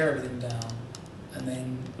 tear everything down, and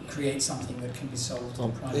then create something that can be sold to the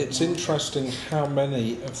private It's market. interesting how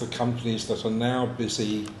many of the companies that are now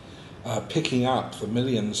busy picking up the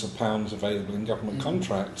millions of pounds available in government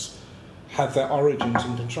contracts have their origins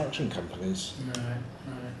in construction companies Right.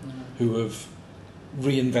 who have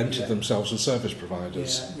reinvented themselves as service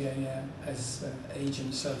providers. Yeah, as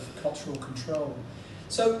agents of cultural control.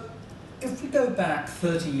 So, if we go back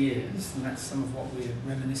 30 years, and that's some of what we're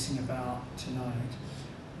reminiscing about tonight,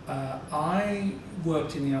 I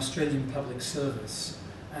worked in the Australian Public Service,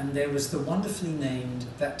 and there was the wonderfully named,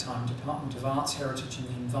 at that time, Department of Arts, Heritage and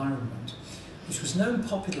the Environment, which was known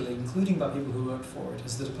popularly, including by people who worked for it,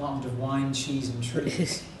 as the Department of Wine, Cheese and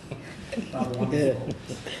Trees. Rather wonderful.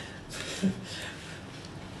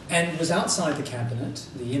 And was outside the cabinet,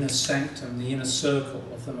 the inner sanctum, the inner circle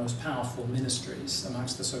of the most powerful ministries,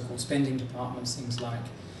 amongst the so-called spending departments, things like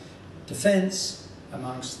defence,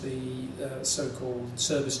 amongst the so-called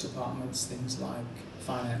service departments, things like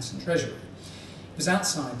finance and treasury. It was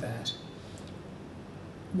outside that.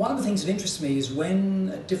 One of the things that interests me is when,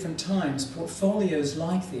 at different times, portfolios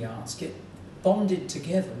like the arts get bonded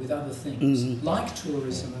together with other things, like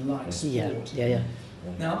tourism and like sport. Yeah.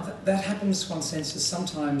 Now, that happens, one senses,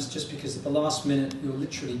 sometimes just because at the last minute you're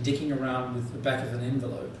literally dicking around with the back of an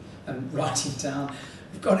envelope and writing down,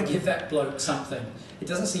 we've got to give that bloke something. It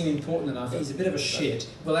doesn't seem important enough, he's a bit of a shit.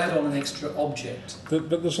 We'll add on an extra object.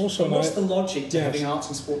 But there's also What's the logic to having arts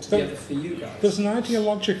and sport together for you guys? There's an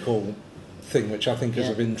ideological thing which I think is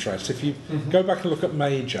of interest. If you go back and look at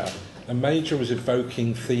Major, and Major was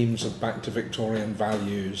evoking themes of back to Victorian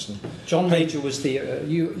values. And John Major was the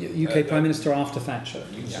UK Prime Minister after Thatcher.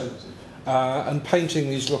 And painting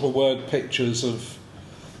these little word pictures of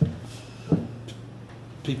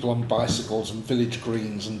people on bicycles and village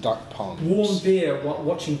greens and duck ponds. Warm beer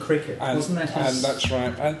watching cricket, And, wasn't that his... and that's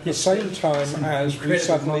right. At the same time as we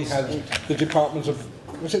suddenly had the Department of...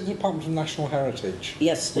 Was it the Department of National Heritage?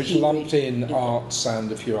 Yes. Which lumped in arts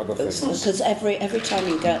and a few other things. Because every time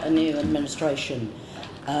you get a new administration,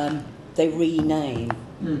 they rename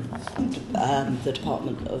the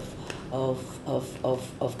Department of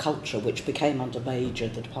Culture, which became under Major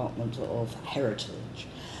the Department of Heritage.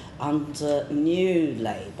 Under New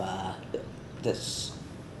Labour, this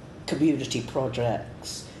community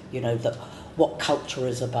projects, that what culture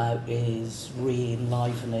is about is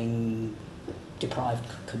re-enlivening deprived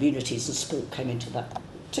communities, and sport came into that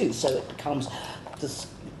too. So it becomes this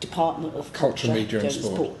Department of Culture, Media and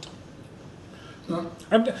Sport.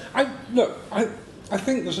 And I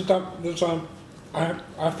think I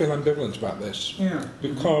feel ambivalent about this. Yeah.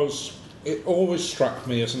 Because it always struck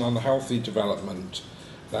me as an unhealthy development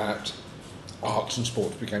that arts and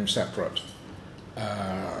sport became separate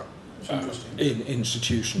in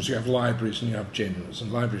institutions. You have libraries and you have gyms,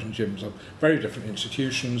 and libraries and gyms are very different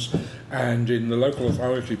institutions, and in the local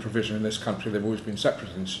authority provision in this country they've always been separate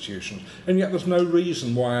institutions, and yet there's no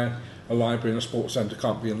reason why a library and a sports centre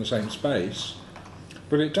can't be in the same space.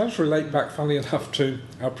 But it does relate back, funnily enough, to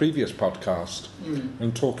our previous podcast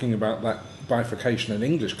and talking about that bifurcation in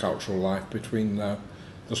English cultural life between the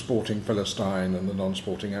sporting Philistine and the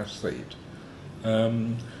non-sporting athlete.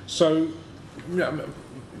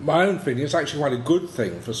 My own feeling, it's actually quite a good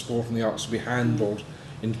thing for sport and the arts to be handled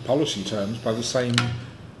in policy terms by the same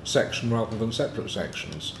section rather than separate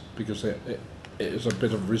sections, because it is a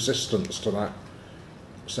bit of resistance to that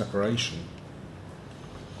separation.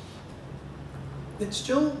 It's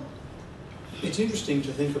interesting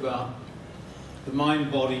to think about the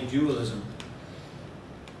mind-body dualism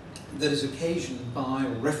that is occasioned by,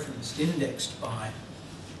 or referenced, indexed by,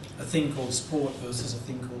 a thing called sport versus a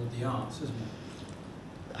thing called the arts, isn't it?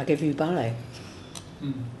 I give you ballet.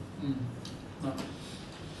 No.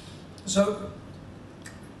 So,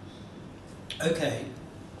 okay,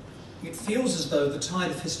 it feels as though the tide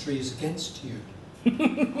of history is against you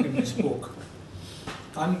in this book.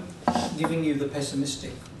 I'm giving you the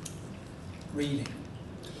pessimistic reading.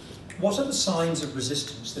 What are the signs of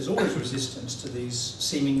resistance? There's always resistance to these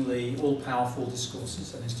seemingly all-powerful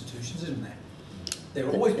discourses and institutions, isn't there? There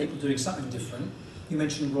are always people doing something different. You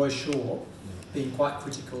mentioned Roy Shaw being quite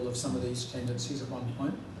critical of some of these tendencies at one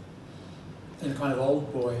point, in a kind of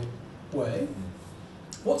old boy way.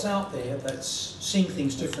 What's out there that's seeing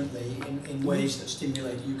things differently in ways that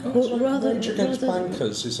stimulate you guys? Well, Rage Against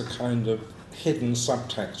Bankers is a kind of hidden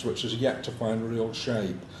subtext which has yet to find real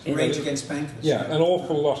shape. Rage Against Bankers? Yeah, an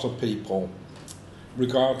awful lot of people,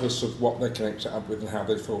 regardless of what they connect it up with and how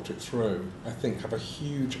they thought it through, I think have a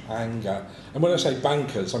huge anger. And when I say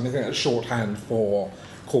bankers, I mean that's shorthand for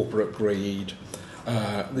corporate greed.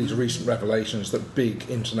 These recent revelations that big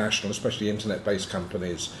international, especially internet-based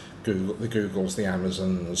companies, Google, the Googles, the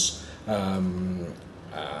Amazons,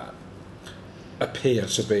 appear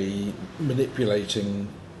to be manipulating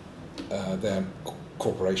their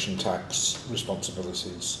corporation tax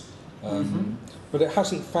responsibilities. But it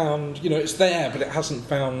hasn't found, it's there, but it hasn't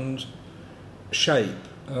found shape.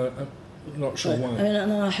 I'm not sure why. I mean,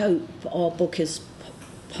 and I hope our book is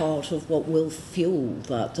part of what will fuel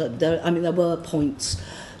that. There were points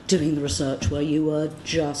doing the research where you were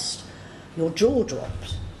just, your jaw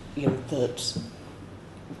dropped, that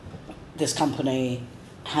this company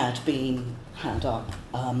had up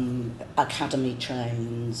academy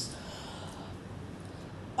chains,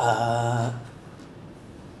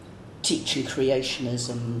 teaching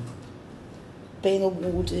creationism, being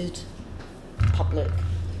awarded public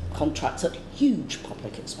contracts at huge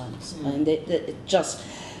public expense. I mean, it just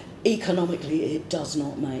economically it does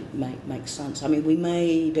not make sense. I mean, we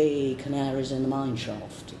may be canaries in the mine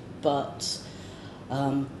shaft, but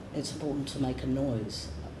it's important to make a noise.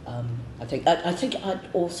 I think I'd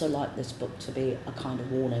also like this book to be a kind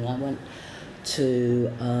of warning. I went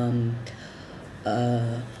to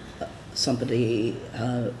somebody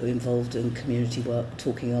involved in community work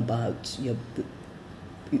talking about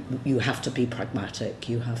you have to be pragmatic,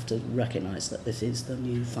 you have to recognise that this is the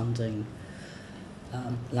new funding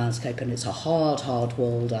landscape, and it's a hard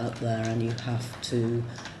world out there, and you have to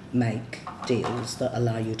make deals that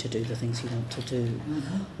allow you to do the things you want to do.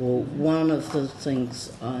 Well, one of the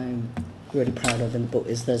things I'm really proud of in the book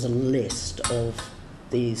is there's a list of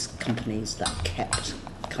these companies that kept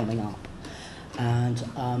coming up, and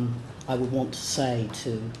I would want to say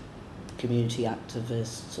to community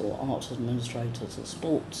activists or arts administrators or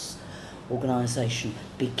sports organisation,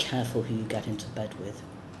 be careful who you get into bed with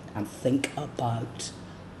and think about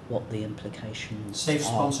what the implications Safe are.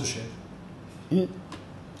 sponsorship.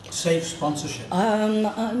 Safe sponsorship.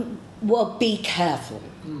 Well, be careful.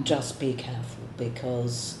 Just be careful,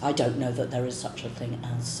 because I don't know that there is such a thing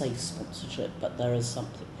as safe sponsorship, but there is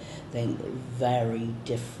something very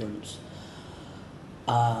different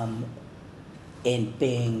in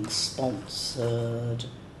being sponsored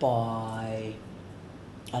by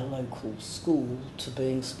a local school to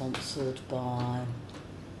being sponsored by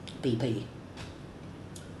BP.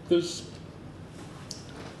 There's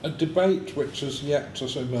a debate which has yet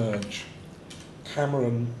to emerge.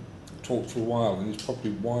 Cameron talked for a while, and he's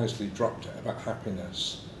probably wisely dropped it, about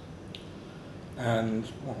happiness. And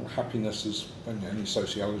happiness is, any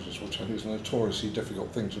sociologist will tell you, is a notoriously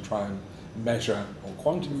difficult thing to try and measure or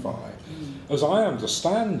quantify. As I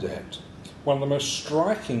understand it, one of the most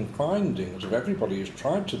striking findings of everybody who's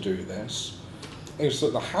tried to do this is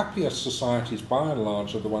that the happiest societies, by and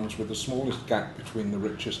large, are the ones with the smallest gap between the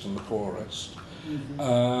richest and the poorest.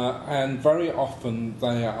 And very often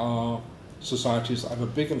they are societies that have a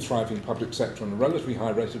big and thriving public sector and a relatively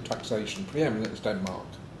high rate of taxation. Preeminent is Denmark.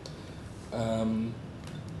 And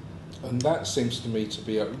that seems to me to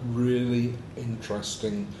be a really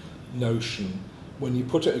interesting notion when you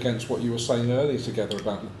put it against what you were saying earlier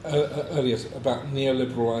about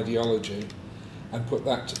neoliberal ideology, and put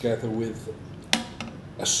that together with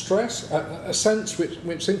a sense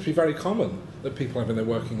which seems to be very common that people have in their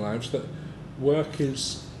working lives, that work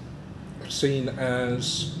is seen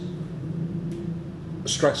as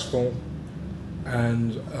stressful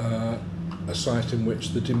and a site in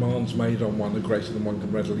which the demands made on one are greater than one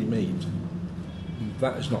can readily meet.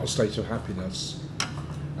 That is not a state of happiness.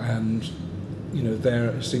 And there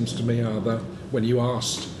it seems to me when you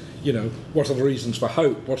asked, what are the reasons for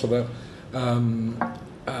hope, what are the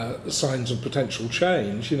signs of potential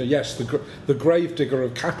change, yes, the gravedigger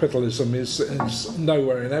of capitalism is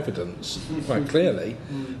nowhere in evidence, quite clearly,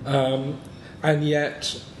 and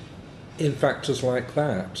yet in factors like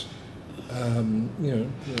that,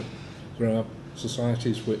 there are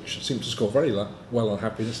societies which seem to score very well on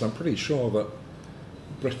happiness, and I'm pretty sure that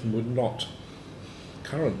Britain would not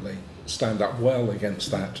currently stand up well against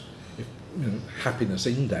that happiness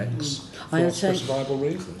index I for would say- survival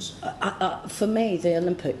reasons. For me, the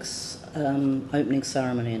Olympics opening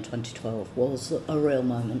ceremony in 2012 was a real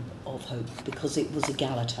moment of hope because it was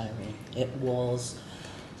egalitarian. It was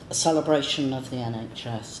a celebration of the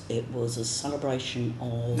NHS. It was a celebration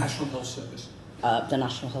of National Health Service. The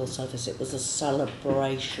National Health Service. It was a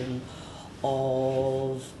celebration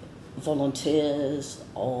of volunteers,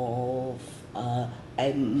 of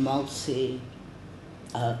a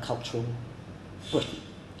multi-cultural Britain.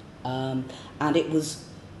 And it was,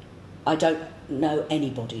 I don't know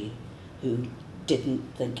anybody who didn't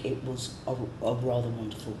think it was a rather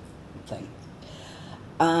wonderful thing.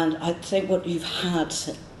 And I think what you've had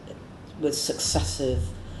with successive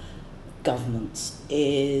governments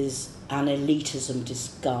is an elitism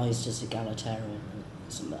disguised as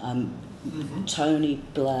egalitarianism. Tony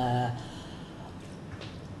Blair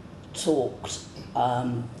talked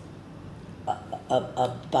about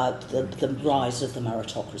the rise of the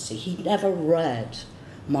meritocracy. He never read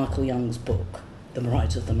Michael Young's book, The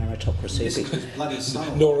Rise of the Meritocracy.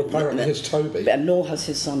 Nor apparently his Toby. Nor has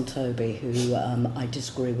his son Toby, who I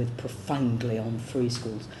disagree with profoundly on free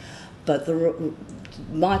schools. But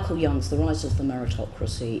Michael Young's The Rise of the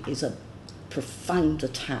Meritocracy is a profound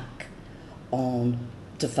attack on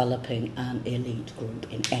developing an elite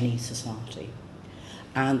group in any society.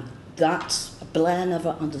 And Blair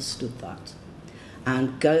never understood that.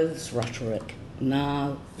 And Gove's rhetoric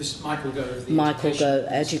now... This is Michael Gove, Michael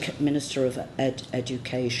Gove, Minister of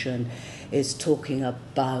Education, is talking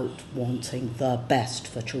about wanting the best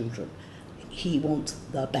for children. He wants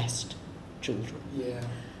the best children. Yeah.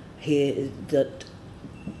 That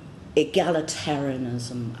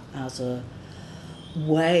egalitarianism as a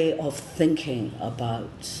way of thinking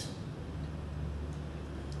about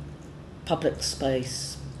public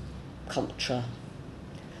space, culture,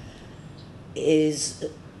 is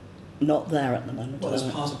not there at the moment. Well, as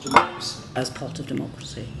part of democracy. As part of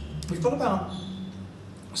democracy. We've got about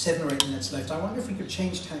 7 or 8 minutes left. I wonder if we could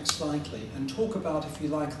change tack slightly and talk about, if you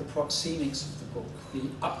like, the proxemics of the book, the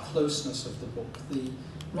up-closeness of the book, the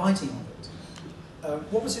writing of it.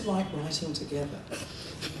 What was it like writing together?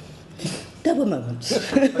 There were moments.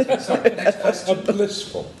 Okay, sorry, next question.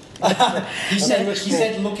 Blissful. He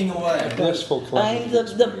said looking away. Blissful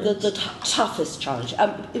the toughest challenge.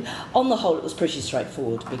 On the whole, it was pretty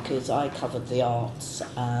straightforward because I covered the arts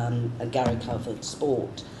and Garry covered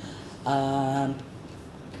sport. I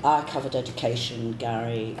covered education,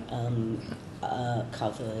 Garry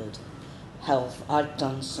covered health. I'd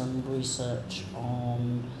done some research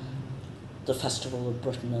on the Festival of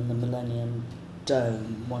Britain and the Millennium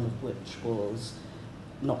Dome, one of which was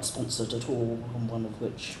not sponsored at all, and one of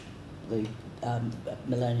which the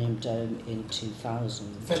Millennium Dome in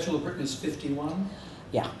 2000. Festival of Britain is 51?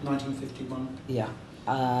 Yeah. 1951? Yeah.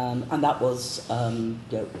 And that was a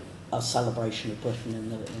celebration of Britain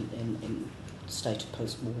in state of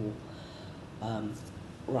post-war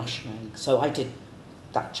rationing. So I did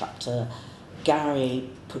that chapter. Garry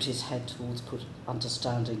put his head towards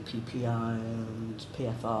understanding PPI and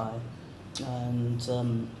PFI and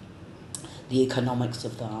the economics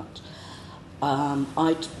of that.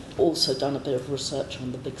 I'd also done a bit of research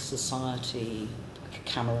on the big society,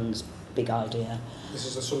 Cameron's big idea. This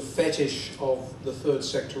is a sort of fetish of the third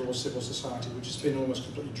sector or civil society, which has been almost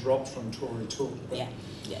completely dropped from Tory talk. Yeah.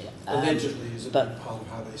 Allegedly is a big part of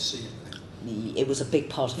how they see it. It was a big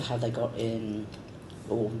part of how they got in,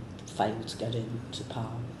 or failed to get into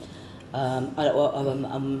power.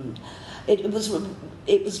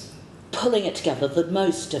 It was pulling it together. The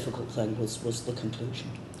most difficult thing was the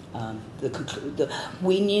conclusion.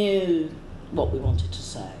 We knew what we wanted to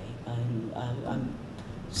say, and I'm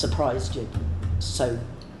surprised you so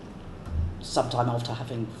sometime after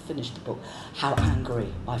having finished the book how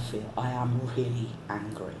angry I feel. I am really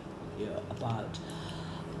angry about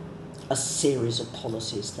a series of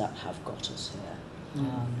policies that have got us here.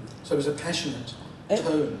 So it was a passionate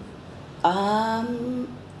tone.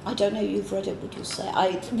 I don't know, you've read it, would you say?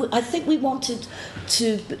 I think we wanted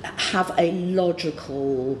to have a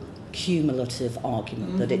logical, cumulative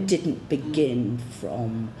argument, that it didn't begin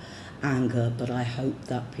from anger, but I hope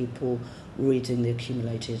that people reading the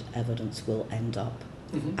accumulated evidence will end up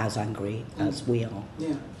as angry as we are.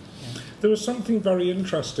 Yeah. There was something very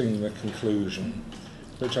interesting in the conclusion,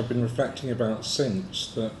 which I've been reflecting about since,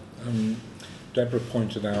 that Deborah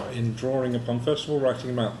pointed out in drawing upon, first of all, writing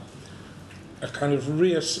about a kind of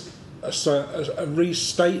a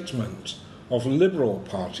restatement of Liberal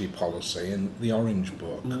Party policy in the Orange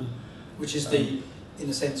Book. Which is the, in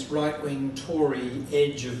a sense, right-wing Tory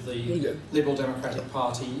edge of the Liberal Democratic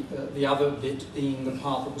Party, the other bit being the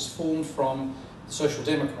part that was formed from Social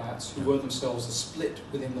Democrats, who were themselves a split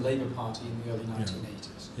within the Labour Party in the early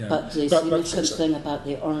 1980s. Yeah. But the significant thing about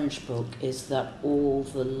the Orange Book is that all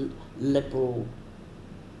the Liberal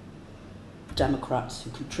Democrats who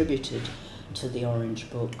contributed to the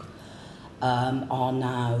Orange Book are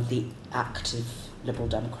now the active Liberal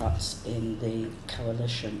Democrats in the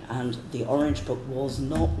coalition, and the Orange Book was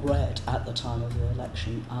not read at the time of the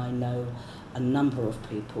election. I know a number of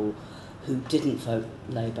people who didn't vote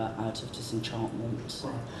Labour out of disenchantment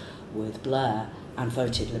with Blair and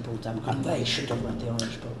voted Liberal Democrat. They should have read the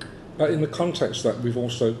Orange Book. But in the context that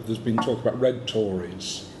there's been talk about red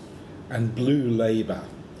Tories and blue Labour.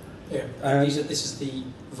 Yeah, this is the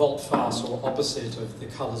volte-face or opposite of the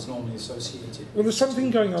colours normally associated. Well, there's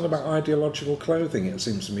something going on about ideological clothing, it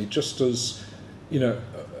seems to me, just as,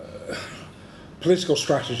 political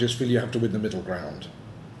strategists feel you have to win the middle ground.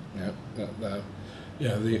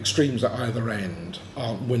 The extremes at either end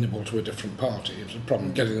aren't winnable to a different party. It's a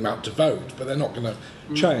problem getting them out to vote, but they're not going to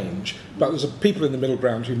change. But there's people in the middle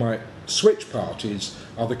ground who might switch parties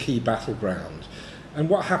are the key battleground. And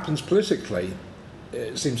what happens politically,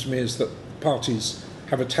 it seems to me, is that parties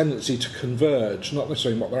have a tendency to converge, not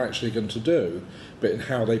necessarily in what they're actually going to do, but in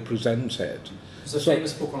how they present it. There's a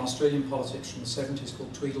famous book on Australian politics from the 70s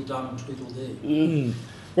called Tweedledum and Tweedledee.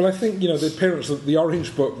 Well, I think, the appearance of the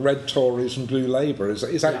Orange Book, red Tories and blue Labour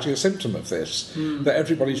is actually a symptom of this, that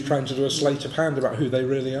everybody's trying to do a sleight of hand about who they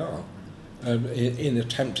really are in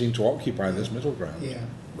attempting to occupy this middle ground. Yeah,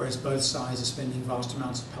 whereas both sides are spending vast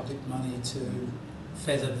amounts of public money to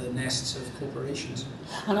feather the nests of corporations.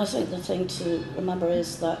 And I think the thing to remember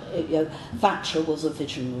is that Thatcher was a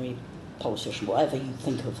visionary politician, whatever you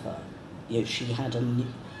think of her. She had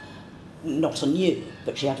not a new,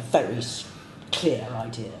 but she had a very clear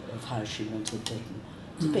idea of how she wanted Britain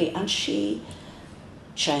to be. And she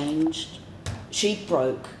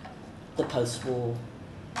broke the post-war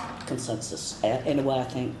consensus. In a way, I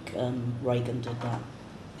think Reagan did that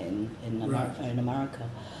in America.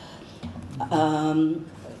 And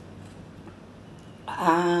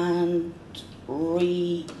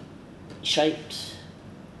reshaped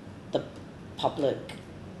the public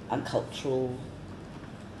and cultural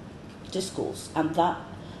discourse, and that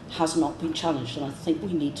has not been challenged. And I think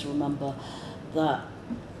we need to remember that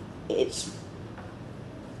it's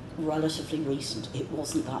relatively recent. It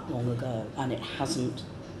wasn't that long ago, and it hasn't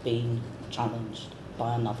been challenged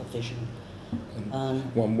by another vision.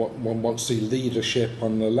 One wants to see leadership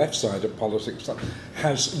on the left side of politics that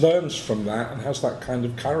learns from that and has that kind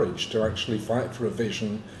of courage to actually fight for a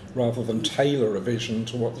vision rather than tailor a vision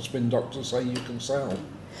to what the spin doctors say you can sell.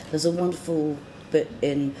 There's a wonderful bit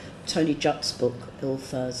in Tony Judd's book, Ill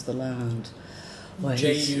Fares the Land.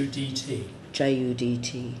 J-U-D-T.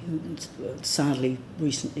 J-U-D-T, who sadly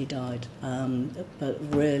recently died, but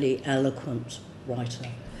really eloquent writer.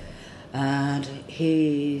 And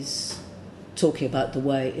he's talking about the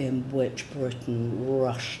way in which Britain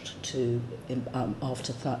rushed to,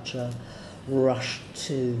 after Thatcher, rushed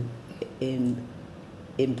to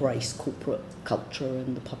embrace corporate culture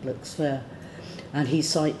in the public sphere. And he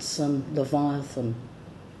cites Leviathan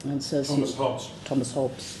and says... Thomas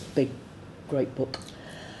Hobbes, great book.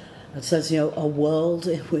 And says, a world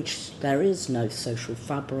in which there is no social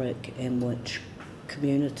fabric, in which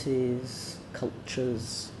communities,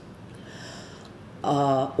 cultures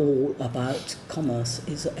are all about commerce,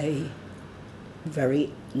 is a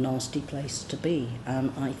very nasty place to be.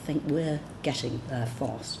 And I think we're getting there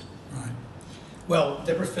fast. Right. Well,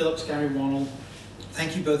 Deborah Phillips, Garry Whannel,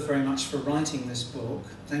 thank you both very much for writing this book.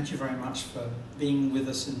 Thank you very much for being with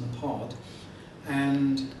us in the pod.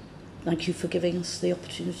 And thank you for giving us the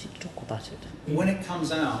opportunity to talk about it. When it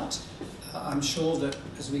comes out, I'm sure that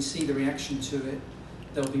as we see the reaction to it,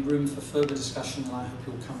 there'll be room for further discussion, and I hope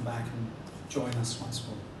you'll come back and join us once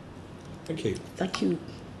more. Thank you. Thank you.